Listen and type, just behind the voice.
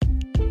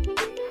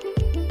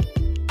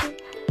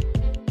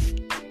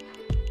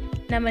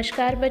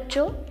नमस्कार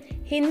बच्चों,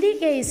 हिंदी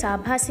के इस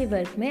आभासी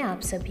वर्ग में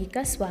आप सभी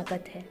का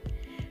स्वागत है।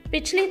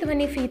 पिछली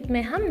ध्वनि फीत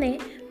में हमने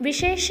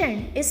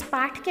विशेषण इस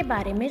पाठ के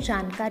बारे में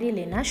जानकारी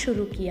लेना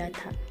शुरू किया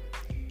था।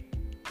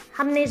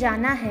 हमने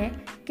जाना है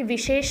कि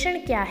विशेषण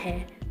क्या है,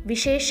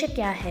 विशेष्य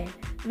क्या है,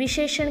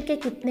 विशेषण के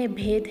कितने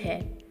भेद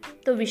हैं।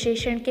 तो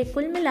विशेषण के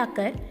कुल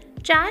मिलाकर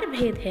 4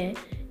 भेद हैं,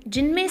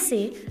 जिनमें से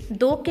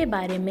 2 के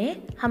बारे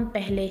में हम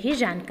पहले ही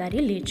जानकारी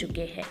ले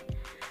चुके हैं।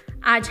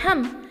 आज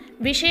हम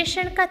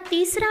विशेषण का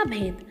तीसरा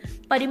भेद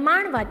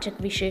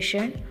परिमाणवाचक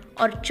विशेषण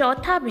और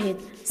चौथा भेद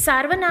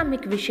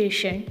सार्वनामिक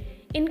विशेषण,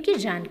 इनकी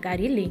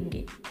जानकारी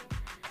लेंगे।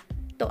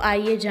 तो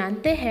आइए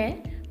जानते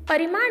हैं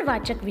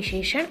परिमाणवाचक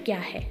विशेषण क्या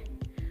है।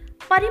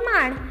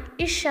 परिमाण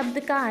इस शब्द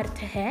का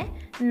अर्थ है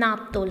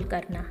नाप तोल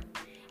करना,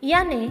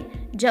 यानी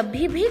जब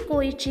भी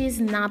कोई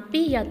चीज़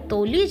नापी या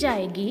तोली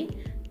जाएगी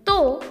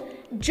तो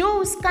जो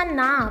उसका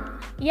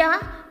नाप या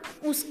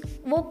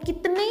वो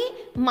कितनी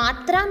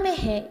मात्रा में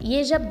है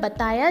ये जब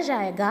बताया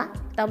जाएगा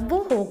तब वो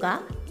होगा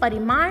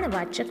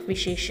परिमाणवाचक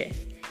विशेषण।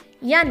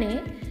 यानी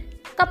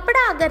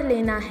कपड़ा अगर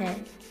लेना है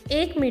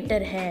 1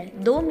 मीटर है,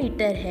 2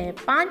 मीटर है,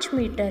 5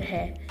 मीटर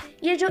है,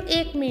 ये जो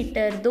 1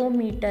 मीटर, 2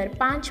 मीटर,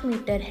 5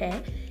 मीटर है,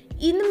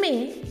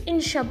 इनमें इन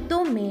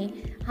शब्दों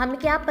में हमें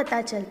क्या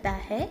पता चलता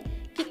है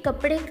कि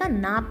कपड़े का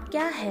नाप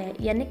क्या है,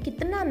 यानी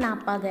कितना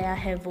नापा गया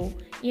है वो,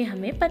 ये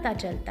हमें पता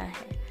चलता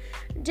है।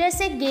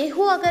 जैसे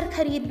गेहूँ अगर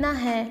खरीदना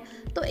है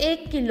तो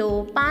 1 किलो,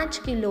 5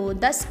 किलो,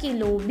 10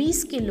 किलो,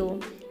 20 किलो,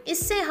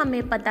 इससे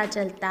हमें पता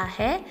चलता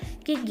है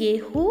कि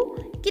गेहूँ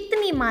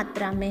कितनी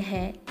मात्रा में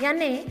है।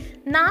 यानी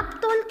नाप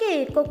तोल के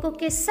एककों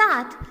के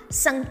साथ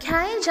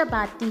संख्याएं जब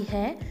आती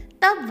है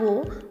तब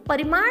वो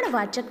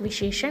परिमाणवाचक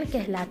विशेषण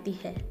कहलाती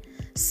है।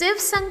 सिर्फ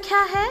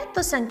संख्या है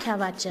तो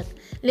संख्यावाचक,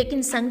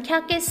 लेकिन संख्या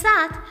के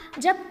साथ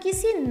जब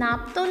किसी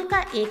नापतोल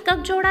का एकक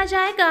जोड़ा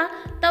जाएगा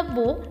तब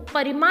वो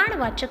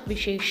परिमाणवाचक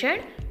विशेषण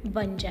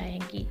बन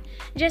जाएंगी।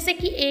 जैसे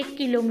कि 1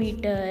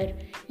 किलोमीटर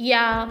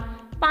या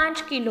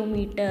 5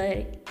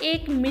 किलोमीटर,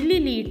 1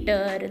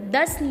 मिलीलीटर,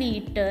 10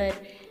 लीटर,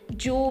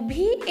 जो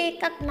भी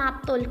एकक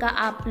नापतोल का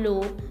आप लो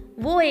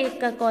वो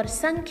एकक और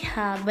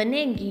संख्या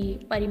बनेगी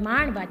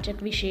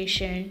परिमाणवाचक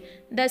विशेषण।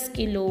 10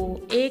 kilo,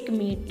 1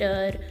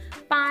 metre,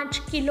 5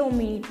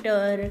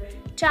 kilometre,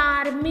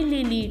 4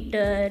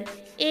 millilitre,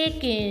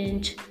 1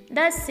 inch,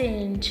 10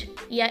 inch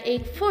या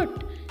 1 फुट,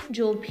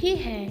 जो भी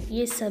है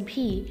ये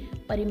सभी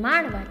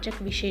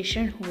परिमाणवाचक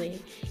विशेषण हुए।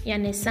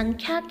 यानी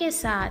संख्या के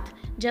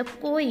साथ जब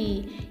कोई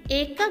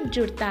एकक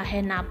जुड़ता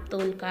है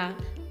नापतोल का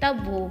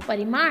तब वो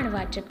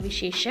परिमाणवाचक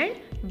विशेषण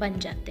बन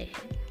जाते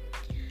हैं।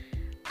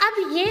 अब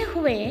ये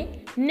हुए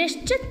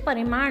निश्चित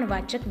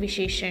परिमाणवाचक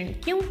विशेषण,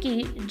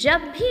 क्योंकि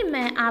जब भी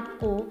मैं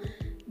आपको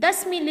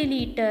 10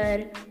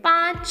 मिलीलीटर,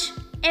 5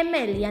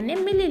 ml यानी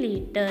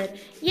मिलीलीटर,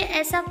 ये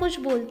ऐसा कुछ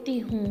बोलती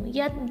हूँ,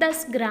 या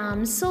 10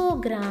 ग्राम, 100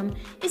 ग्राम,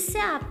 इससे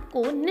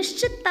आपको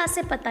निश्चितता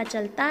से पता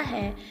चलता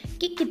है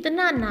कि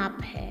कितना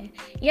नाप है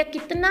या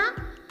कितना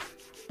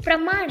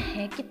प्रमाण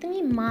है,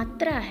 कितनी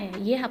मात्रा है,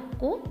 ये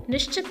आपको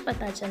निश्चित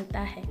पता चलता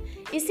है।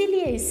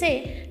 इसीलिए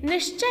इसे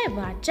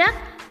निश्चयवाचक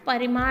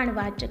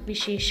परिमाणवाचक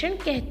विशेषण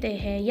कहते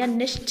हैं या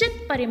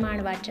निश्चित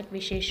परिमाणवाचक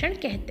विशेषण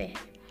कहते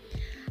हैं।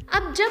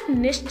 अब जब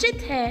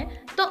निश्चित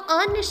है तो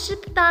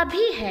अनिश्चितता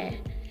भी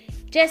है।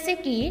 जैसे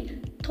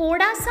कि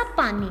थोड़ा सा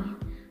पानी,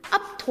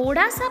 अब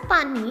थोड़ा सा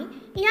पानी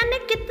यानी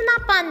कितना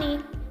पानी,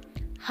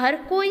 हर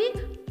कोई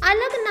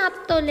अलग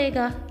नाप तो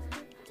लेगा,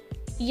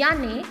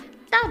 यानी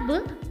तब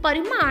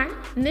परिमाण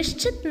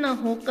निश्चित न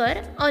होकर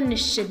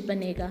अनिश्चित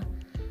बनेगा।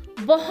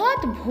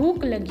 बहुत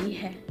भूख लगी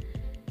है,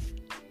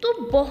 तो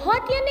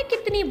बहुत यानी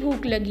कितनी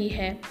भूख लगी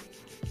है,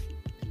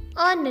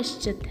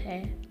 अनिश्चित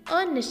है,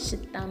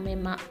 अनिश्चितता में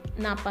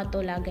नापा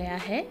तोला गया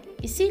है।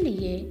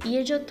 इसीलिए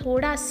ये जो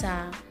थोड़ा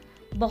सा,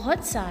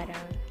 बहुत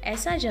सारा,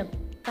 ऐसा जब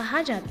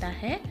कहा जाता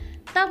है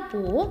तब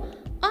वो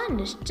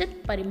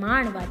अनिश्चित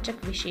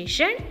परिमाणवाचक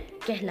विशेषण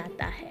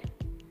कहलाता है।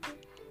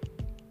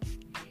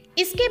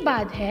 इसके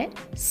बाद है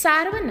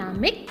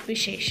सार्वनामिक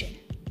विशेषण।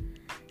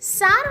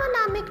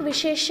 सार्वनामिक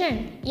विशेषण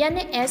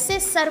यानी ऐसे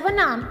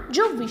सर्वनाम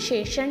जो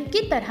विशेषण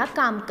की तरह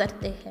काम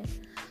करते हैं।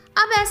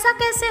 अब ऐसा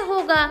कैसे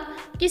होगा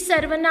कि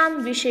सर्वनाम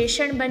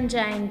विशेषण बन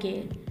जाएंगे?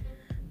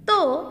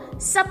 तो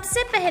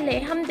सबसे पहले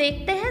हम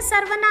देखते हैं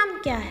सर्वनाम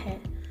क्या है।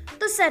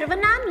 तो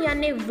सर्वनाम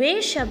यानी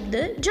वे शब्द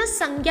जो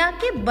संज्ञा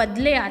के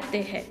बदले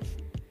आते हैं।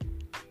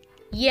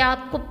 ये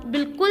आपको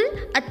बिल्कुल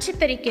अच्छे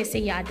तरीके से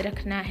याद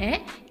रखना है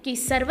कि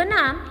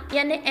सर्वनाम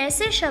यानी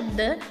ऐसे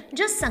शब्द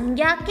जो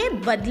संज्ञा के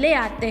बदले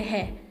आते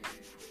हैं।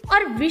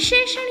 और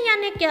विशेषण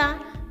यानी क्या?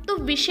 तो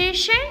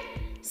विशेषण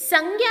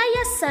संज्ञा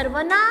या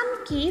सर्वनाम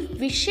की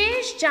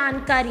विशेष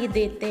जानकारी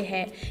देते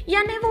हैं,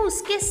 यानी वो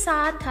उसके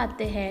साथ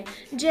आते हैं।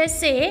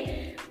 जैसे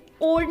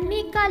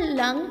ओढ़नी का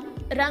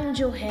रंग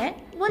जो है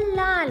वो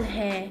लाल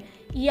है,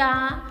 या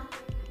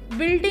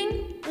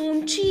बिल्डिंग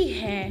ऊंची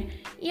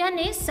है,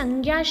 यानी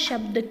संज्ञा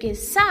शब्द के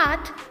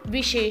साथ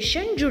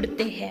विशेषण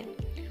जुड़ते हैं।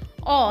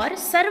 और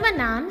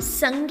सर्वनाम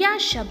संज्ञा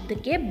शब्द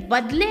के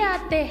बदले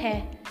आते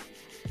हैं।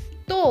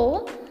 तो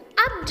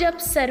अब जब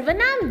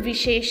सर्वनाम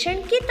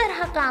विशेषण की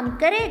तरह काम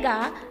करेगा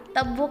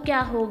तब वो क्या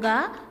होगा,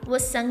 वो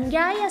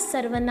संज्ञा या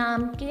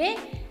सर्वनाम के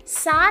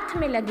साथ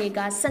में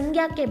लगेगा,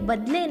 संज्ञा के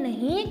बदले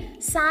नहीं,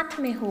 साथ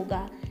में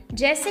होगा।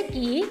 जैसे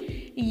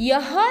कि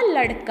यह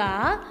लड़का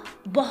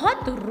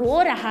बहुत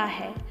रो रहा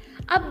है।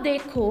 अब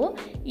देखो,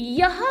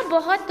 यह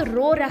बहुत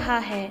रो रहा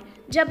है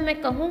जब मैं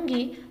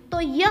कहूँगी तो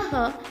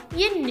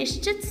ये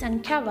निश्चित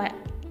संख्या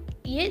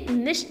ये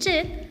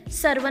निश्चित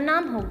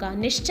सर्वनाम होगा,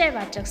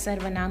 निश्चयवाचक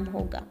सर्वनाम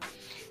होगा।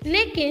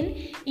 लेकिन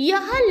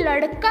यह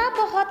लड़का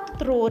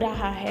बहुत रो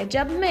रहा है,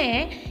 जब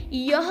मैं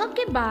यह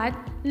के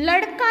बाद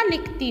लड़का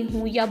लिखती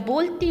हूँ या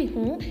बोलती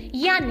हूँ,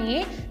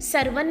 यानी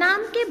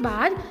सर्वनाम के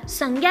बाद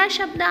संज्ञा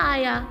शब्द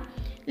आया।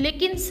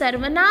 लेकिन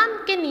सर्वनाम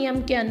के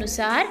नियम के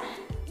अनुसार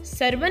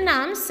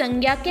सर्वनाम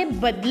संज्ञा के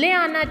बदले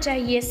आना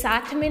चाहिए,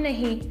 साथ में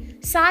नहीं।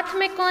 साथ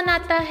में कौन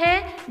आता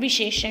है,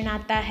 विशेषण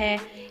आता है।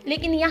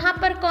 लेकिन यहाँ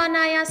पर कौन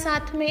आया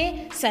साथ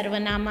में,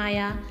 सर्वनाम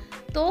आया।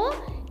 तो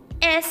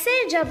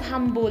ऐसे जब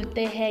हम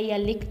बोलते हैं या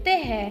लिखते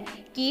हैं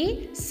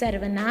कि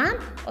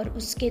सर्वनाम और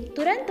उसके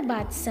तुरंत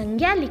बाद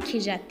संज्ञा लिखी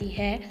जाती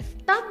है,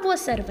 तब वो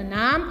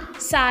सर्वनाम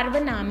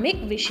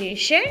सार्वनामिक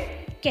विशेषण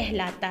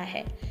कहलाता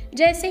है।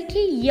 जैसे कि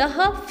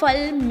यह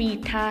फल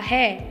मीठा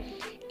है,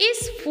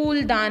 इस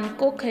फूलदान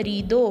को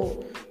खरीदो,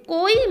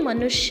 कोई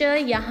मनुष्य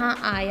यहाँ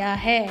आया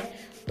है।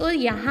 तो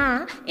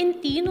यहाँ इन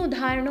 3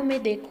 उदाहरणों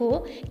में देखो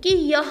कि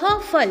यह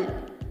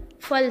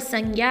फल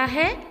संज्ञा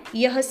है,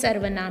 यह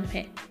सर्वनाम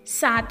है,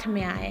 साथ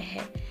में आए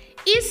हैं।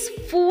 इस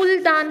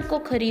फूलदान को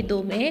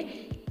खरीदो में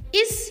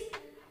इस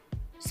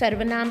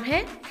सर्वनाम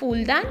है,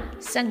 फूलदान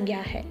संज्ञा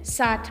है,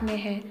 साथ में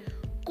है।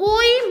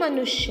 कोई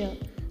मनुष्य,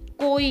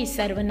 कोई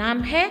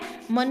सर्वनाम है,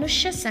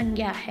 मनुष्य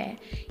संज्ञा है।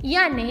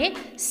 यानी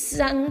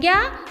संज्ञा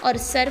और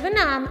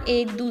सर्वनाम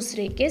एक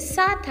दूसरे के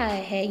साथ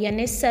आए हैं,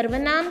 यानी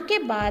सर्वनाम के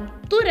बाद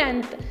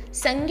तुरंत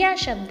संज्ञा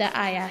शब्द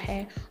आया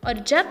है।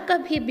 और जब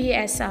कभी भी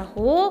ऐसा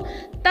हो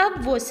तब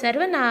वो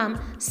सर्वनाम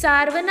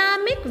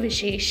सार्वनामिक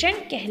विशेषण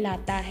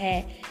कहलाता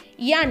है।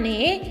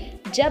 यानी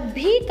जब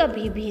भी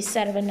कभी भी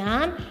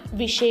सर्वनाम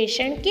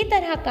विशेषण की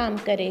तरह काम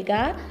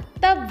करेगा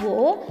तब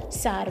वो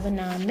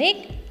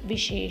सार्वनामिक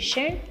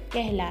विशेषण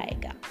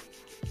कहलाएगा।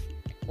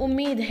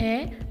 उम्मीद है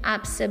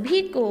आप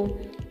सभी को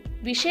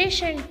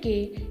विशेषण के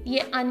ये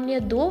अन्य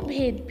 2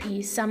 भेद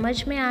भी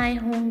समझ में आए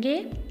होंगे।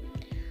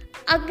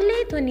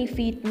 अगले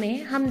ध्वनिफीत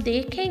में हम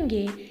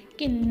देखेंगे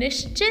कि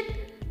निश्चित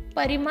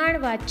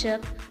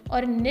परिमाणवाचक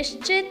और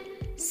निश्चित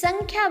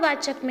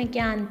संख्यावाचक में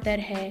क्या अंतर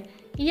है,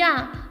 या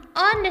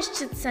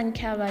अनिश्चित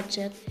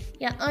संख्यावाचक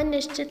या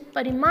अनिश्चित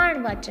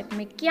परिमाणवाचक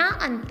में क्या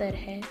अंतर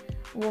है,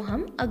 वो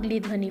हम अगली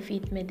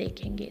ध्वनिफीत में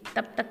देखेंगे।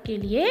 तब तक के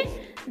लिए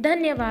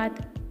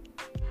धन्यवाद।